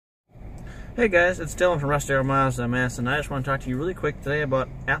Hey guys, it's Dylan from Russ Darrow Madison Mazda, and I just want to talk to you really quick today about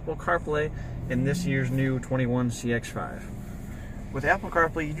Apple CarPlay in this year's new 21 CX-5. With Apple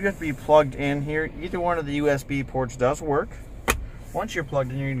CarPlay, you do have to be plugged in here. Either one of the USB ports does work. Once you're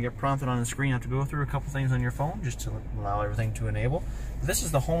plugged in, you're going to get prompted on the screen. You have to go through a couple things on your phone just to allow everything to enable. This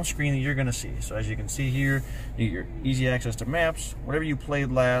is the home screen that you're going to see. So as you can see here, you get your easy access to maps, whatever you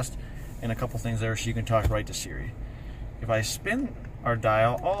played last, and a couple things there so you can talk right to Siri. If I spin our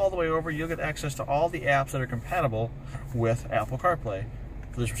dial all the way over, you'll get access to all the apps that are compatible with Apple CarPlay.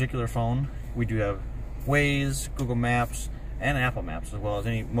 For this particular phone, we do have Waze, Google Maps, and Apple Maps, as well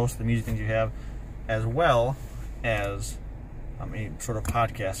as most of the music things you have, as well as any sort of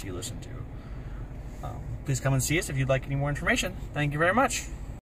podcast you listen to. Please come and see us if you'd like any more information. Thank you very much.